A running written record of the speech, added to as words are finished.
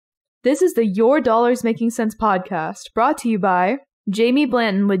This is the Your Dollars Making Sense podcast, brought to you by Jamie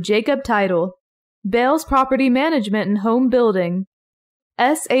Blanton with Jacob Title, Bales Property Management and Home Building,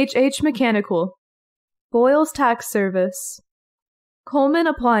 SHH Mechanical, Boyles Tax Service, Coleman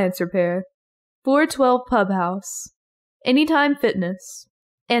Appliance Repair, 412 Pub House, Anytime Fitness,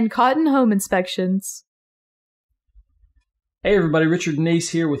 and Cotton Home Inspections. Hey everybody, Richard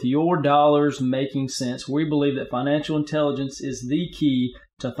Neese here with Your Dollars Making Sense. We believe that financial intelligence is the key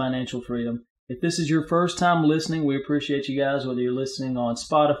to financial freedom. If this is your first time listening, we appreciate you guys, whether you're listening on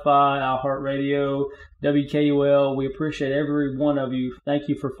Spotify, iHeartRadio, WKUL. We appreciate every one of you. Thank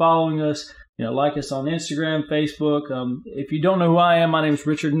you for following us. Like us on Instagram, Facebook. If you don't know who I am, my name is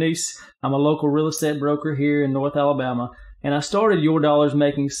Richard Neese. I'm a local real estate broker here in North Alabama. And I started Your Dollars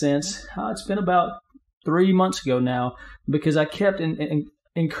Making Sense. It's been about 3 months ago now, because I kept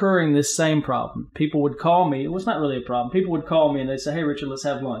incurring this same problem. People would call me. It was not really a problem. People would call me and they'd say, "Hey, Richard, let's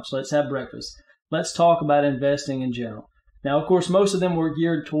have lunch. Let's have breakfast. Let's talk about investing in general." Now, of course, most of them were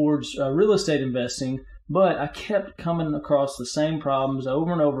geared towards real estate investing, but I kept coming across the same problems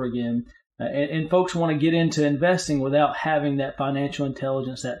over and over again. And folks want to get into investing without having that financial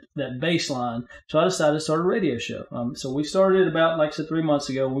intelligence, that baseline. So I decided to start a radio show. So we started about, like I said, 3 months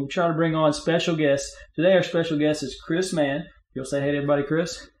ago. We try to bring on special guests. Today our special guest is Chris Mann. You'll say hey to everybody,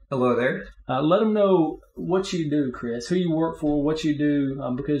 Chris. Hello there. Let them know what you do, Chris, who you work for, what you do,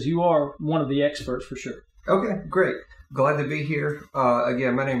 because you are one of the experts for sure. Okay, great. Glad to be here.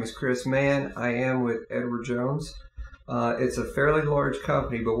 Again, my name is Chris Mann. I am with Edward Jones. It's a fairly large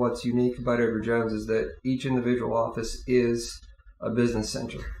company, but what's unique about Edward Jones is that each individual office is a business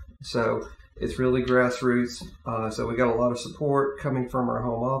center. So it's really grassroots. So we got a lot of support coming from our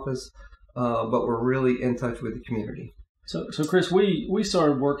home office, but we're really in touch with the community. So Chris, we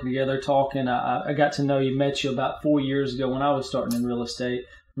started working together, talking. I got to know you, met you about 4 years ago when I was starting in real estate.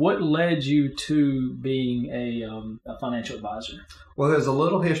 What led you to being a financial advisor? Well, there's a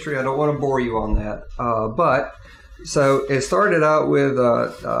little history. I don't want to bore you on that, but so it started out with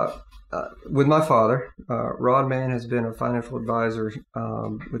my father. Rod Mann has been a financial advisor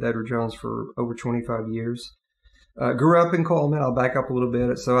with Edward Jones for over 25 years. Grew up in Coleman. I'll back up a little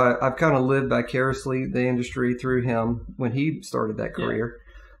bit. So I've kind of lived vicariously the industry through him when he started that career.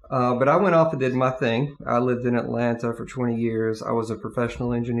 Yeah. But I went off and did my thing. I lived in Atlanta for 20 years. I was a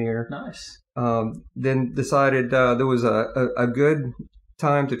professional engineer. Nice. Then decided there was a good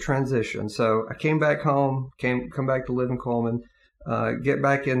time to transition. So I came back home, come back to live in Coleman, get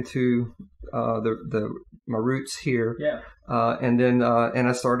back into my roots here. Yeah. And then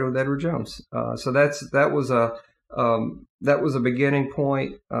I started with Edward Jones. So that was a beginning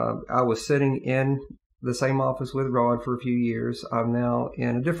point. I was sitting in the same office with Rod for a few years. I'm now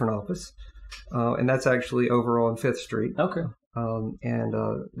in a different office, and that's actually over on 5th Street. Okay.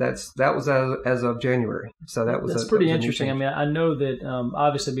 That was as of January. So that's pretty interesting. I mean, I know that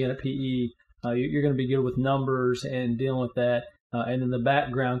obviously being a PE, you're going to be good with numbers and dealing with that, and then the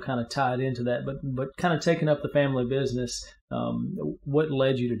background kind of tied into that. But kind of taking up the family business, what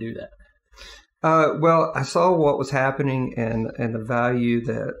led you to do that? Well, I saw what was happening and the value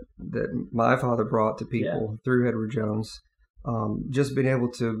that my father brought to people through Edward Jones. Just being able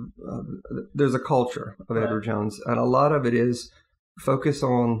to, there's a culture of Edward Jones, and a lot of it is focus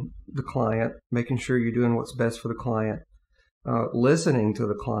on the client, making sure you're doing what's best for the client, listening to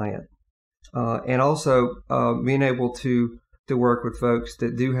the client, and also being able to work with folks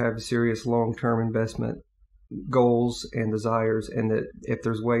that do have serious long-term investment goals and desires, and that if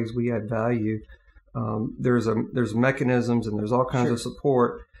there's ways we add value, there's mechanisms and there's all kinds of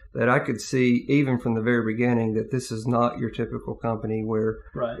support that I could see even from the very beginning that this is not your typical company where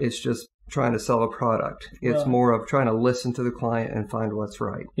it's just trying to sell a product. It's more of trying to listen to the client and find what's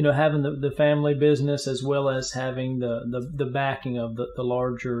right. Having the family business as well as having the backing of the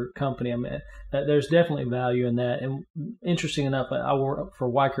larger company. I mean, there's definitely value in that. And interesting enough, I work for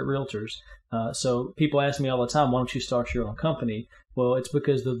Weichert Realtors. So people ask me all the time, why don't you start your own company? Well, it's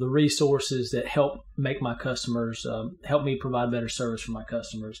because of the resources that help make my customers, help me provide better service for my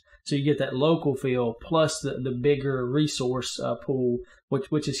customers. So you get that local feel plus the bigger resource pool,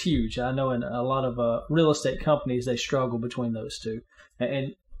 which is huge. I know in a lot of real estate companies, they struggle between those two.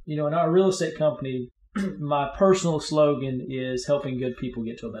 And in our real estate company, my personal slogan is helping good people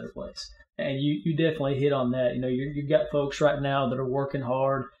get to a better place. And you definitely hit on that. You've got folks right now that are working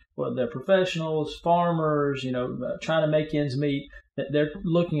hard. Well, they're professionals, farmers, trying to make ends meet. They're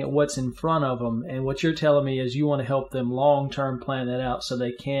looking at what's in front of them. And what you're telling me is you want to help them long-term plan that out so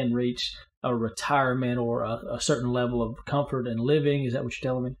they can reach a retirement or a certain level of comfort and living. Is that what you're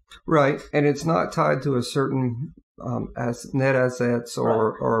telling me? Right. And it's not tied to a certain as net assets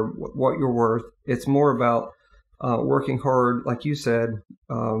or what you're worth. It's more about working hard, like you said,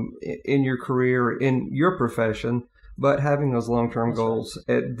 in your career, in your profession, but having those long-term goals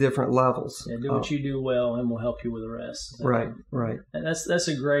at different levels. Yeah, do what you do well, and we'll help you with the rest. Right. And that's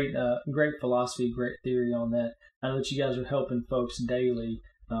a great philosophy, great theory on that. I know that you guys are helping folks daily.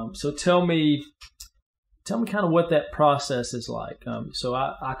 So tell me kind of what that process is like. So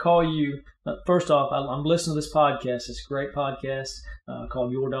I call you, first off, I'm listening to this podcast. It's a great podcast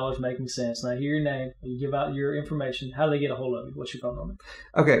called Your Dollars Making Sense. And I hear your name. You give out your information. How do they get a hold of you? What's your phone number?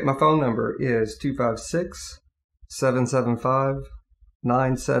 Okay, my phone number is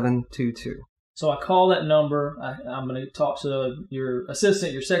 256-775-9722. So I call that number. I'm going to talk to your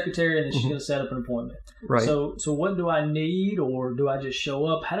assistant, your secretary, and then she's going to set up an appointment. Right. So what do I need, or do I just show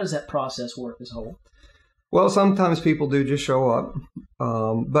up? How does that process work as a whole? Well, sometimes people do just show up,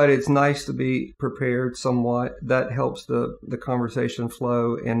 but it's nice to be prepared somewhat. That helps the conversation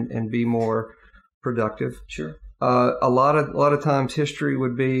flow and be more productive. Sure. A lot of times history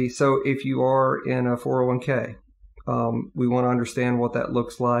would be, so if you are in a 401k, we want to understand what that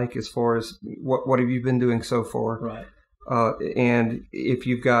looks like as far as what have you been doing so far. Right. And if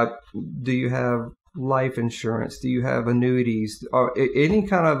you've got, do you have life insurance? Do you have annuities? Or any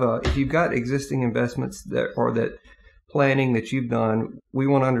kind of if you've got existing investments that planning that you've done, we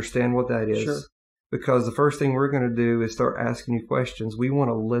want to understand what that is. Sure. Because the first thing we're going to do is start asking you questions. We want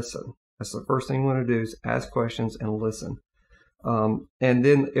to listen. That's the first thing we want to do is ask questions and listen. And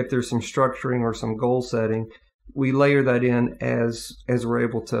then if there's some structuring or some goal setting, we layer that in as we're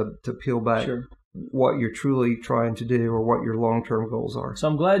able to peel back what you're truly trying to do or what your long-term goals are. So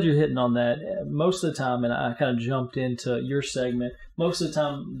I'm glad you're hitting on that. Most of the time, and I kind of jumped into your segment, most of the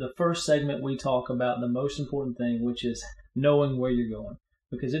time, the first segment we talk about the most important thing, which is knowing where you're going.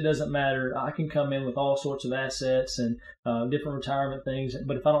 Because it doesn't matter. I can come in with all sorts of assets and different retirement things,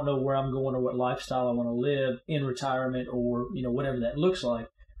 but if I don't know where I'm going or what lifestyle I want to live in retirement or whatever that looks like,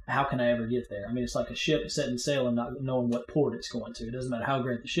 how can I ever get there? I mean, it's like a ship setting sail and not knowing what port it's going to. It doesn't matter how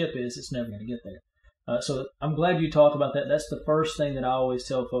great the ship is, it's never going to get there. So I'm glad you talked about that. That's the first thing that I always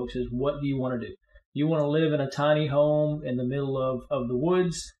tell folks is, what do you want to do? You want to live in a tiny home in the middle of the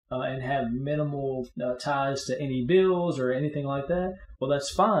woods and have minimal ties to any bills or anything like that? Well,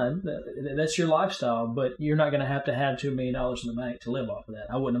 that's fine. That's your lifestyle, but you're not going to have $2 million in the bank to live off of that,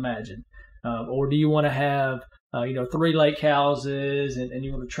 I wouldn't imagine. Or do you want to have 3 lake houses and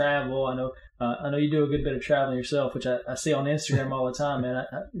you want to travel? I know you do a good bit of traveling yourself, which I see on Instagram all the time, man. I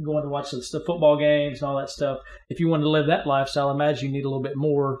going to watch the football games and all that stuff. If you want to live that lifestyle, I imagine you need a little bit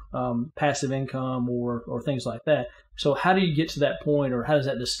more passive income or things like that. So how do you get to that point, or how does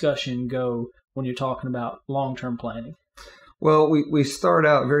that discussion go when you're talking about long-term planning? Well, we start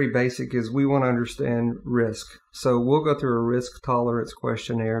out very basic, is we want to understand risk. So we'll go through a risk tolerance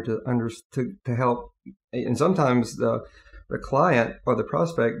questionnaire to help. And sometimes the client or the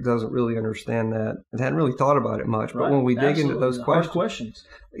prospect doesn't really understand that and hadn't really thought about it much. But when we dig into those questions,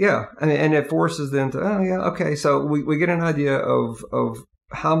 yeah, and it forces them to, okay. So we get an idea of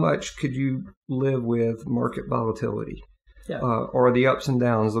how much could you live with market volatility, or the ups and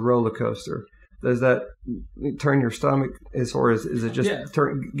downs, the roller coaster. Does that turn your stomach as far as, is it just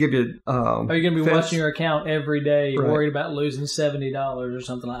give you... Are you going to be watching your account every day, worried about losing $70 or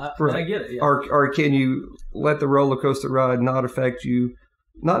something like that? I get it. Yeah. Or can you let the roller coaster ride not affect you?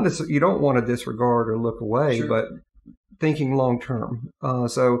 Not necessarily, you don't want to disregard or look away, but thinking long term.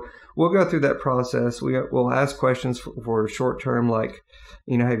 So we'll go through that process. We'll ask questions for short term, like,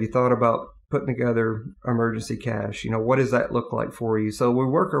 have you thought about putting together emergency cash? What does that look like for you? So we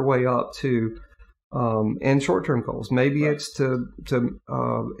work our way up to... and short-term goals. Maybe it's to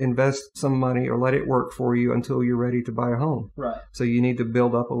invest some money or let it work for you until you're ready to buy a home. Right. So you need to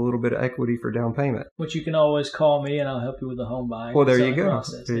build up a little bit of equity for down payment. Which you can always call me and I'll help you with the home buying. Well, there you go.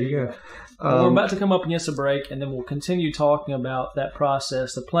 Process. There you go. We're about to come up against a break, and then we'll continue talking about that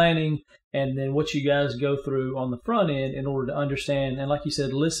process, the planning, and then what you guys go through on the front end in order to understand, and like you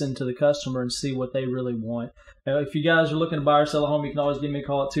said, listen to the customer and see what they really want. If you guys are looking to buy or sell a home, you can always give me a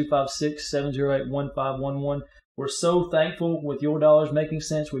call at 256-708-1511. We're so thankful with Your Dollars Making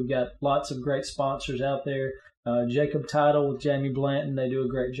Sense. We've got lots of great sponsors out there. Jacob Title with Jamie Blanton, they do a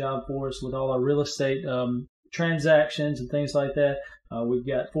great job for us with all our real estate transactions and things like that. We've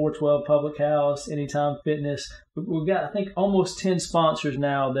got 412 Public House, Anytime Fitness. We've got, I think, almost 10 sponsors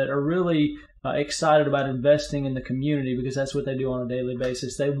now that are really excited about investing in the community, because that's what they do on a daily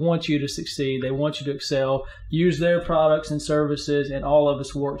basis. They want you to succeed. They want you to excel. Use their products and services, and all of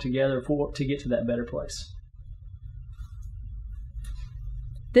us work together to get to that better place.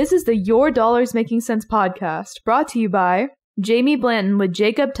 This is the Your Dollars Making Sense podcast, brought to you by Jamie Blanton with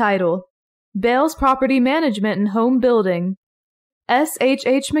Jacob Title, Bales Property Management and Home Building,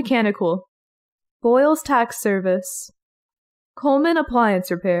 SHH Mechanical, Boyles Tax Service, Coleman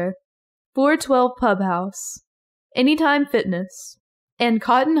Appliance Repair, 412 Pub House, Anytime Fitness, and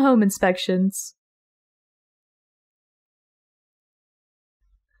Cotton Home Inspections.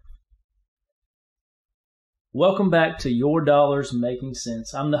 Welcome back to Your Dollars Making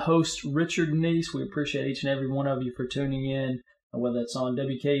Sense. I'm the host, Richard Neese. We appreciate each and every one of you for tuning in, whether it's on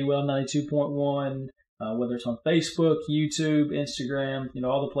WKUL 92.1, whether it's on Facebook, YouTube, Instagram,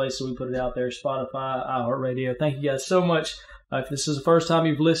 all the places we put it out there, Spotify, iHeartRadio. Thank you guys so much. If this is the first time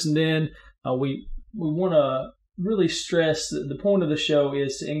you've listened in, we want to really stress that the point of the show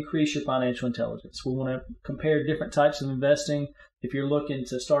is to increase your financial intelligence. We want to compare different types of investing. If you're looking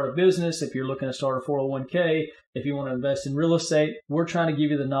to start a business, if you're looking to start a 401k, if you want to invest in real estate, we're trying to give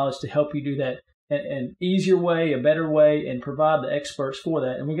you the knowledge to help you do that in an easier way, a better way, and provide the experts for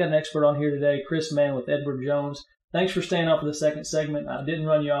that. And we got an expert on here today, Chris Mann with Edward Jones. Thanks for staying on for the second segment. I didn't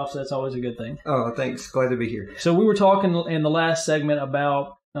run you off, so that's always a good thing. Oh, thanks. Glad to be here. So we were talking in the last segment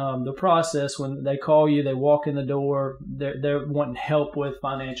about the process when they call you, they walk in the door, they're wanting help with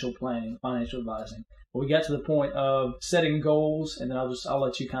financial planning, financial advising. We got to the point of setting goals, and then I'll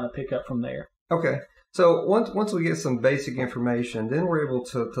let you kind of pick up from there. Okay. So once we get some basic information, then we're able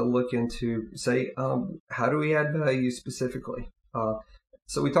to look into, say, how do we add value specifically?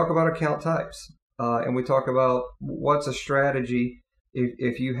 So we talk about account types, and we talk about what's a strategy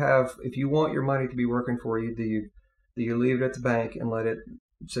if you want your money to be working for you. Do you leave it at the bank and let it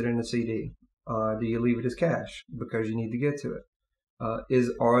sit in a CD? Do you leave it as cash because you need to get to it?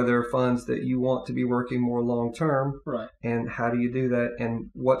 Are there funds that you want to be working more long term? Right. And how do you do that?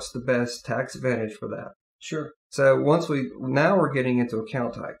 And what's the best tax advantage for that? Sure. So now we're getting into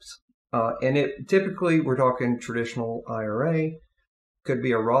account types. And typically we're talking traditional IRA, could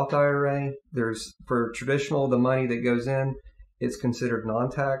be a Roth IRA. For traditional, the money that goes in, it's considered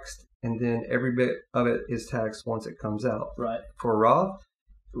non-taxed, and then every bit of it is taxed once it comes out. Right. For Roth,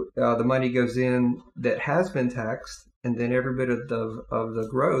 the money goes in that has been taxed, and then every bit of the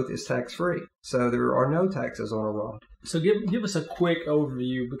growth is tax-free. So there are no taxes on a Roth. So give us a quick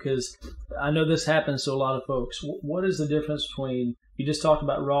overview, because I know this happens to a lot of folks. What is the difference between, you just talked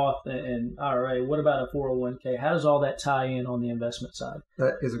about Roth and IRA, what about a 401k? How does all that tie in on the investment side?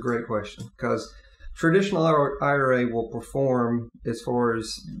 That is a great question, because traditional IRA will perform as far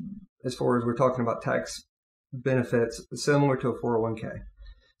as we're talking about tax benefits similar to a 401k.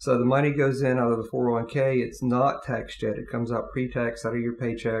 So the money goes in out of the 401k. It's not taxed yet. It comes out pre-tax out of your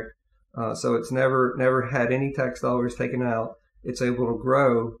paycheck. So it's never had any tax dollars taken out. It's able to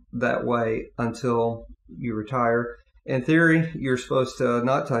grow that way until you retire. In theory, you're supposed to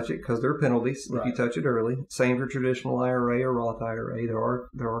not touch it because there are penalties if you touch it early. Same for traditional IRA or Roth IRA.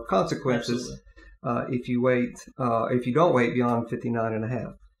 There are consequences if you don't wait beyond 59 and a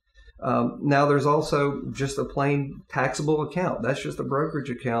half. Now there's also just a plain taxable account. That's just a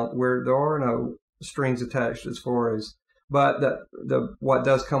brokerage account where there are no strings attached as far as, but what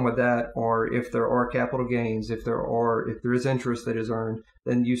does come with that, or if there are capital gains, if there is interest that is earned,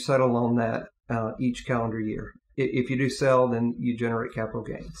 then you settle on that each calendar year. If you do sell, then you generate capital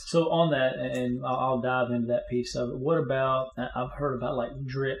gains. So on that, and I'll dive into that piece of it, what about, I've heard about like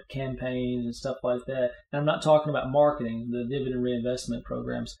DRIP campaigns and stuff like that. And I'm not talking about marketing, the dividend reinvestment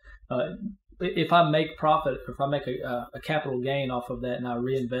programs. If I make profit, if I make a capital gain off of that and I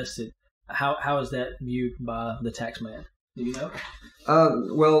reinvest it, how is that viewed by the tax man? Do you know?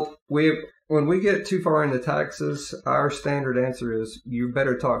 Well, when we get too far into taxes, our standard answer is you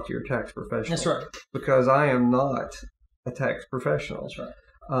better talk to your tax professional. That's right. Because I am not a tax professional. That's right.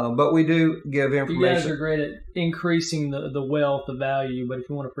 But we do give information. You guys are great at increasing the wealth, the value, but if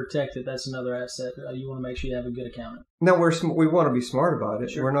you want to protect it, that's another asset. You want to make sure you have a good accountant. No, we want to be smart about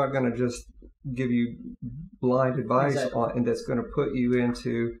it. Sure. We're not going to just give you blind advice and that's going to put you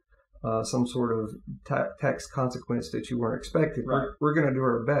into some sort of tax consequence that you weren't expecting. Right. We're going to do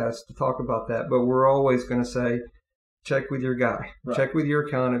our best to talk about that, but we're always going to say, check with your guy, check with your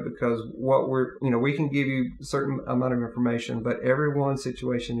accountant, because we can give you a certain amount of information, but everyone's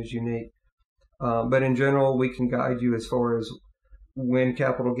situation is unique. But in general, we can guide you as far as when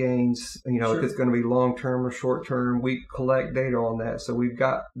capital gains, if it's going to be long-term or short-term. We collect data on that. So we've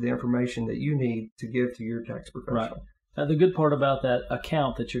got the information that you need to give to your tax professional. Right. The good part about that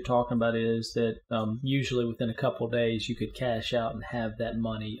account that you're talking about is that usually within a couple of days you could cash out and have that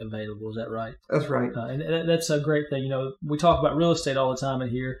money available. Is that right? That's right. And that's a great thing. We talk about real estate all the time in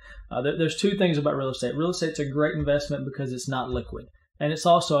here. There's two things about real estate. Real estate's a great investment because it's not liquid. And it's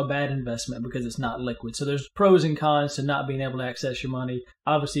also a bad investment because it's not liquid. So there's pros and cons to not being able to access your money.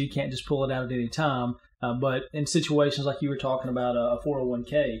 Obviously, you can't just pull it out at any time. But in situations like you were talking about a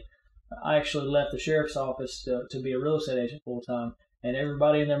 401k, I actually left the sheriff's office to be a real estate agent full time. And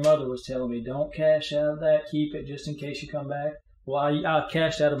everybody and their mother was telling me, don't cash out of that. Keep it just in case you come back. Well, I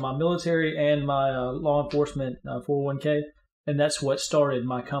cashed out of my military and my law enforcement 401k. And that's what started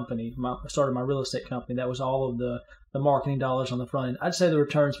my company, started my real estate company. That was all of the marketing dollars on the front end. I'd say the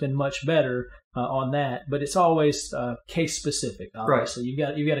return's been much better on that, but it's always case specific. Obviously,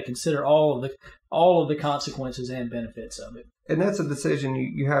 right. You got to consider all of the consequences and benefits of it. And that's a decision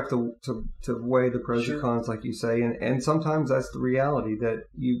you have to weigh the pros and cons, like you say. And sometimes that's the reality that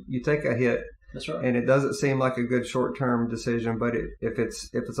you take a hit. That's right. And it doesn't seem like a good short-term decision, but if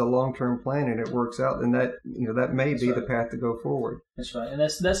it's a long-term plan and it works out, then that may be the path to go forward. That's right. And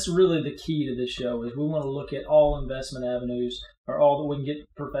that's really the key to this show is we want to look at all investment avenues or all that we can get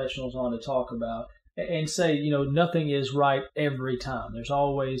professionals on to talk about and say, nothing is right every time. There's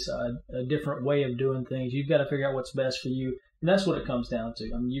always a different way of doing things. You've got to figure out what's best for you. And that's what it comes down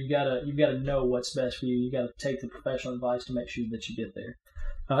to. I mean, you've got to know what's best for you. You've got to take the professional advice to make sure that you get there.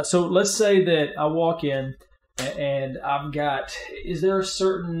 So let's say that I walk in and I've got, is there a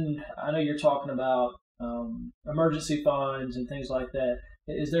certain, I know you're talking about emergency funds and things like that.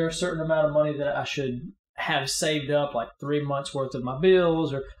 Is there a certain amount of money that I should have saved up, like 3 months worth of my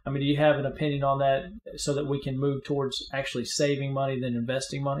bills? Or, do you have an opinion on that so that we can move towards actually saving money than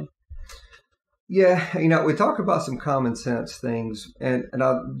investing money? Yeah, we talk about some common sense things. And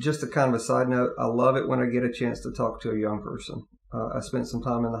just a kind of a side note, I love it when I get a chance to talk to a young person. I spent some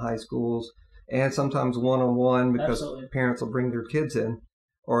time in the high schools and sometimes one-on-one because Absolutely. Parents will bring their kids in,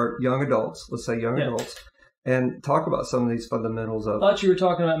 or young adults, let's say young adults, and talk about some of these fundamentals of. I thought you were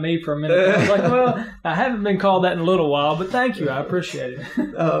talking about me for a minute. I was like, well, I haven't been called that in a little while, but thank you. I appreciate it.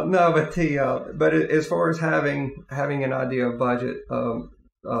 No, but as far as having an idea of budget,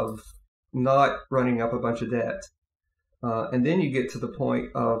 of not running up a bunch of debt, and then you get to the point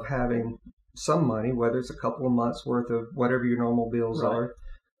of having some money, whether it's a couple of months worth of whatever your normal bills right. are,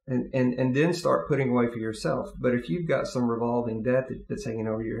 and then start putting away for yourself. But if you've got some revolving debt that's hanging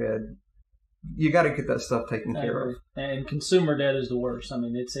over your head, you got to get that stuff taken care of. And consumer debt is the worst.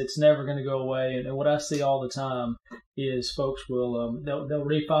 It's never going to go away. And what I see all the time is folks will they'll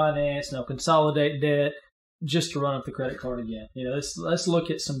refinance and they'll consolidate debt just to run up the credit card again. Let's look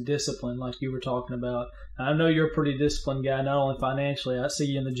at some discipline like you were talking about. I know you're a pretty disciplined guy, not only financially. I see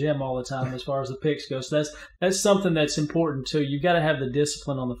you in the gym all the time as far as the picks go. So that's something that's important too. You've got to have the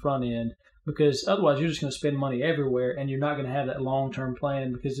discipline on the front end because otherwise you're just going to spend money everywhere and you're not going to have that long-term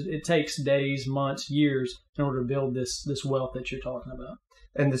plan because it takes days, months, years in order to build this wealth that you're talking about.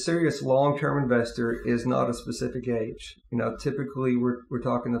 And the serious long-term investor is not a specific age. Typically we're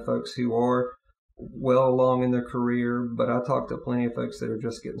talking to folks who are well along in their career, but I talk to plenty of folks that are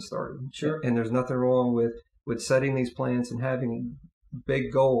just getting started. Sure. And there's nothing wrong with setting these plans and having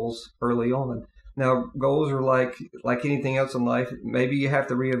big goals early on. Now, goals are like anything else in life. Maybe you have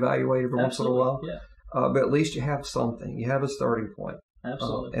to reevaluate every once in a while. Yeah. But at least you have something. You have a starting point.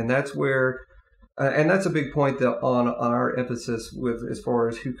 Absolutely. And that's where, and that's a big point that on our emphasis with as far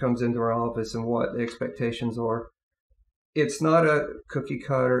as who comes into our office and what the expectations are. It's not a cookie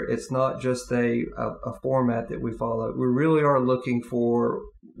cutter. It's not just a format that we follow. We really are looking for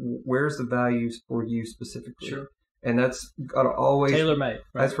where's the values for you specifically. Sure. And that's got to always tailor-made.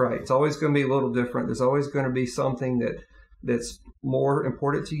 Right? That's right. It's always going to be a little different. There's always going to be something that's more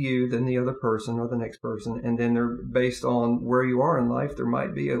important to you than the other person or the next person. And then they're based on where you are in life. There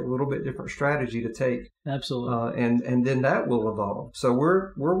might be a little bit different strategy to take. Absolutely. And then that will evolve. So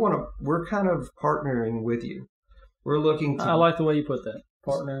we're kind of partnering with you. We're looking to. I like the way you put that,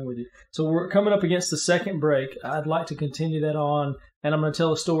 partnering with you. So we're coming up against the second break. I'd like to continue that on, and I'm going to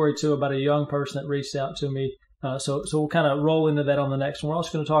tell a story, too, about a young person that reached out to me. So we'll kind of roll into that on the next one. We're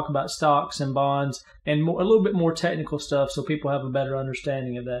also going to talk about stocks and bonds and a little bit more technical stuff so people have a better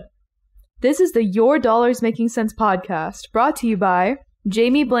understanding of that. This is the Your Dollars Making Sense podcast, brought to you by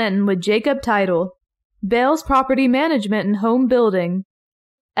Jamie Blanton with Jacob Title, Bales Property Management and Home Building,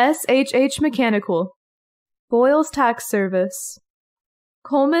 SHH Mechanical, Boyles Tax Service,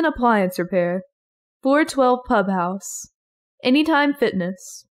 Coleman Appliance Repair, 412 Pub House, Anytime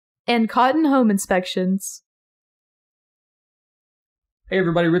Fitness, and Cotton Home Inspections. Hey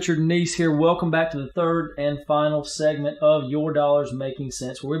everybody, Richard Neese here. Welcome back to the third and final segment of Your Dollars Making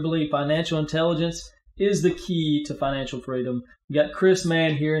Sense, where we believe financial intelligence is the key to financial freedom. We got Chris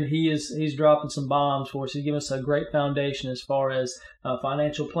Mann here, and he's dropping some bombs for us. He's giving us a great foundation as far as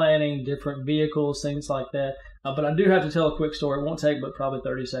financial planning, different vehicles, things like that. But I do have to tell a quick story. It won't take but probably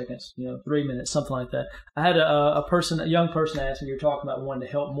 30 seconds, 3 minutes, something like that. I had a young person ask me, you're talking about wanting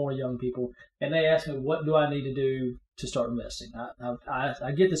to help more young people, and they asked me, what do I need to do to start investing?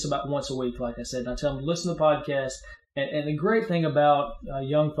 I get this about once a week, like I said, and I tell them, listen to the podcast. And the great thing about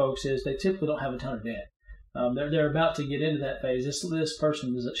young folks is they typically don't have a ton of debt. They're about to get into that phase. This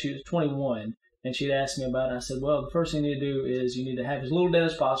person, she was 21, and she'd asked me about it. And I said, well, the first thing you need to do is you need to have as little debt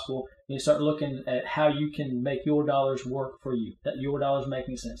as possible. And you start looking at how you can make your dollars work for you, that your dollars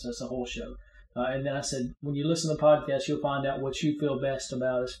making sense. That's the whole show. And then I said, when you listen to the podcast, you'll find out what you feel best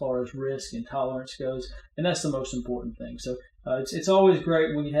about as far as risk and tolerance goes. And that's the most important thing. So it's always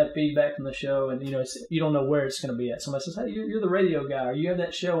great when you have feedback from the show, and you don't know where it's going to be at. Somebody says, hey, you're the radio guy, or you have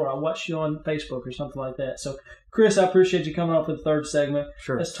that show, or I watched you on Facebook or something like that. So Chris, I appreciate you coming up with the third segment.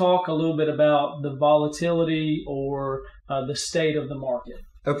 Sure. Let's talk a little bit about the volatility or the state of the market.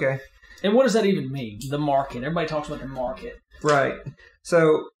 Okay. And what does that even mean, the market? Everybody talks about the market. Right.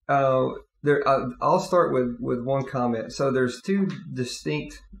 So I'll start with one comment. So there's two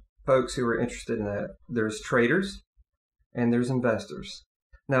distinct folks who are interested in that. There's traders and there's investors.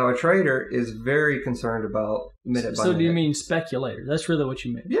 Now, a trader is very concerned about minute by minute. So do you mean speculator? That's really what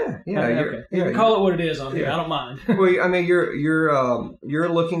you mean? Yeah. Okay. You can call it what it is on here. I don't mind. Well, I mean, you're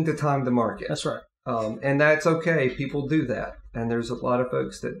looking to time the market. That's right. And that's okay. People do that. And there's a lot of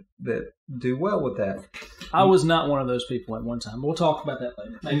folks that do well with that. I was not one of those people at one time. We'll talk about that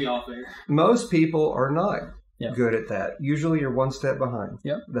later. Maybe off air. Most people are not good at that. Usually you're one step behind.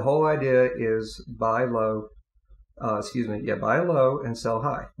 Yep. The whole idea is buy low and sell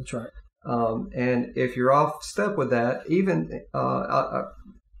high. That's right. And if you're off step with that, even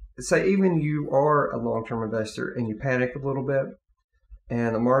you are a long-term investor and you panic a little bit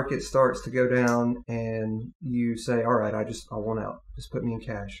and the market starts to go down and you say, all right, I want out. Just put me in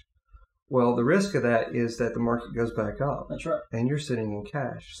cash. Well, the risk of that is that the market goes back up. That's right. And you're sitting in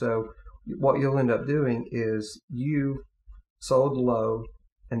cash. So what you'll end up doing is you sold low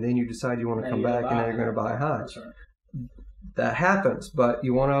and then you decide you want to come back and then you're going to buy high. That's right. That happens, but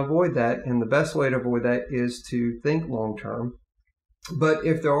you want to avoid that. And the best way to avoid that is to think long term. But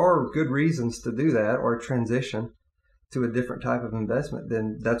if there are good reasons to do that or transition to a different type of investment,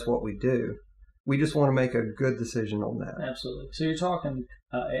 then that's what we do. We just want to make a good decision on that. Absolutely. So you're talking,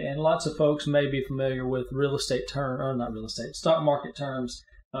 and lots of folks may be familiar with stock market terms.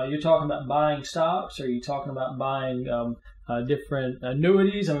 You're talking about buying stocks, or are you talking about buying different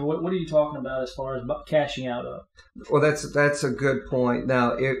annuities? I mean, what are you talking about as far as cashing out of? Well, that's a good point.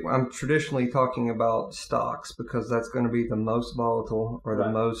 Now, I'm traditionally talking about stocks because that's going to be the most volatile or the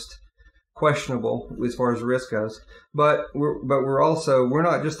most questionable as far as risk goes. But we're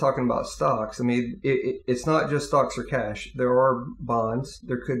not just talking about stocks. I mean, it's not just stocks or cash. There are bonds.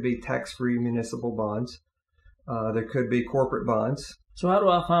 There could be tax-free municipal bonds. There could be corporate bonds. So how do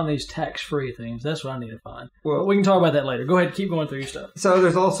I find these tax-free things? That's what I need to find. Well, we can talk about that later. Go ahead, keep going through your stuff. So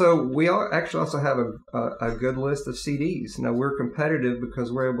there's also, we actually also have a good list of CDs. Now, we're competitive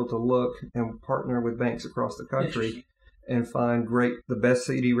because we're able to look and partner with banks across the country and find the best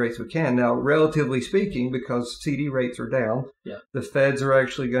CD rates we can. Now, relatively speaking, because CD rates are down, the feds are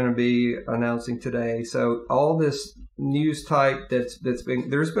actually going to be announcing today. So all this news type there's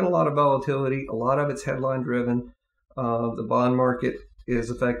been a lot of volatility. A lot of it's headline driven. The bond market is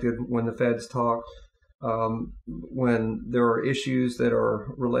affected when the feds talk. When there are issues that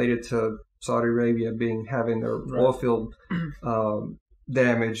are related to Saudi Arabia having their oil field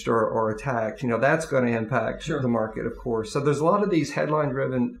damaged or attacked, that's going to impact the market, of course. So there's a lot of these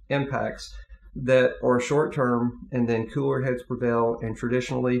headline-driven impacts that are short-term, and then cooler heads prevail. And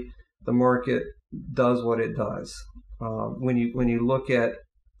traditionally, the market does what it does. When you look at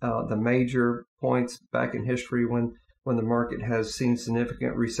the major points back in history when the market has seen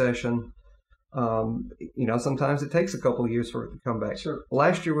significant recession, sometimes it takes a couple of years for it to come back. Sure.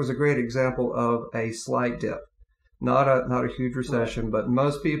 Last year was a great example of a slight dip, not a huge recession, but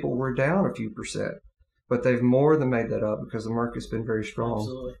most people were down a few percent. But they've more than made that up because the market's been very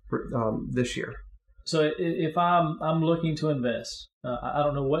strong this year. So if I'm looking to invest, I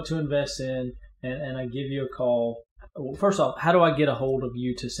don't know what to invest in, and I give you a call. Well, first off, how do I get a hold of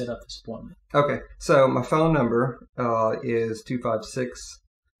you to set up this appointment? Okay, so my phone number is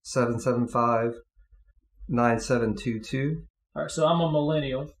 256-775-9722. All right, so I'm a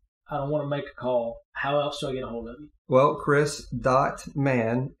millennial. I don't want to make a call. How else do I get a hold of you? Well,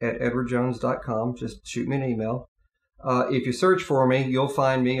 chris.mann@edwardjones.com. Just shoot me an email. If you search for me, you'll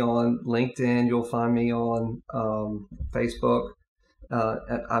find me on LinkedIn. You'll find me on Facebook.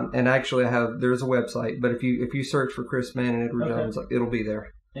 And actually, there's a website. But if you search for Chris Mann and Edward Jones, it'll be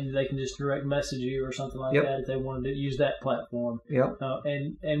there. and they can just direct message you or something like Yep. that if they wanted to use that platform. Yep.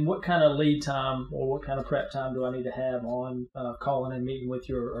 And what kind of lead time or what kind of prep time do I need to have on calling and meeting with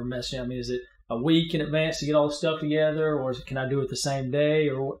you or messaging? I mean, is it a week in advance to get all the stuff together, or can I do it the same day,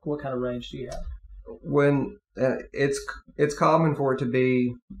 or what kind of range do you have? When it's common for it to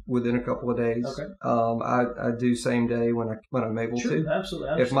be within a couple of days. Okay. I do same day when I'm able Sure, to.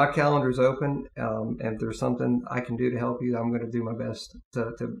 absolutely. If my calendar's open, and if there's something I can do to help you, I'm going to do my best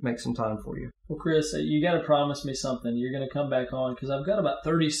to make some time for you. Well, Chris, you got to promise me something. You're going to come back on because I've got about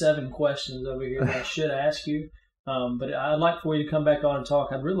 37 questions over here that I should ask you. But I'd like for you to come back on and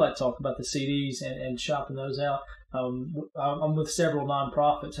talk. I'd really like to talk about the CDs and shopping those out. I'm with several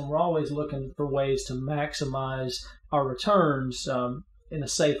nonprofits, and we're always looking for ways to maximize our returns in a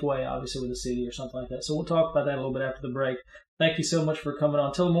safe way, obviously with a CD or something like that. So we'll talk about that a little bit after the break. Thank you so much for coming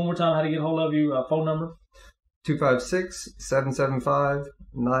on. Tell them one more time how to get a hold of you. Phone number?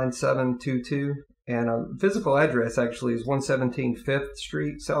 256-775-9722. And physical address actually is 117 5th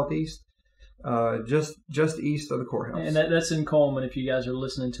Street Southeast. Just east of the courthouse. And that's in Coleman if you guys are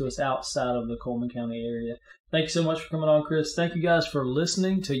listening to us outside of the Coleman County area. Thank you so much for coming on, Chris. Thank you guys for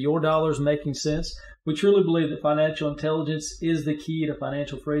listening to Your Dollars Making Sense. We truly believe that financial intelligence is the key to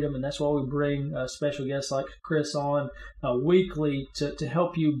financial freedom, and that's why we bring special guests like Chris on weekly to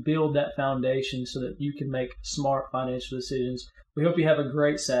help you build that foundation so that you can make smart financial decisions. We hope you have a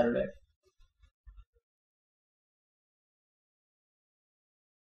great Saturday.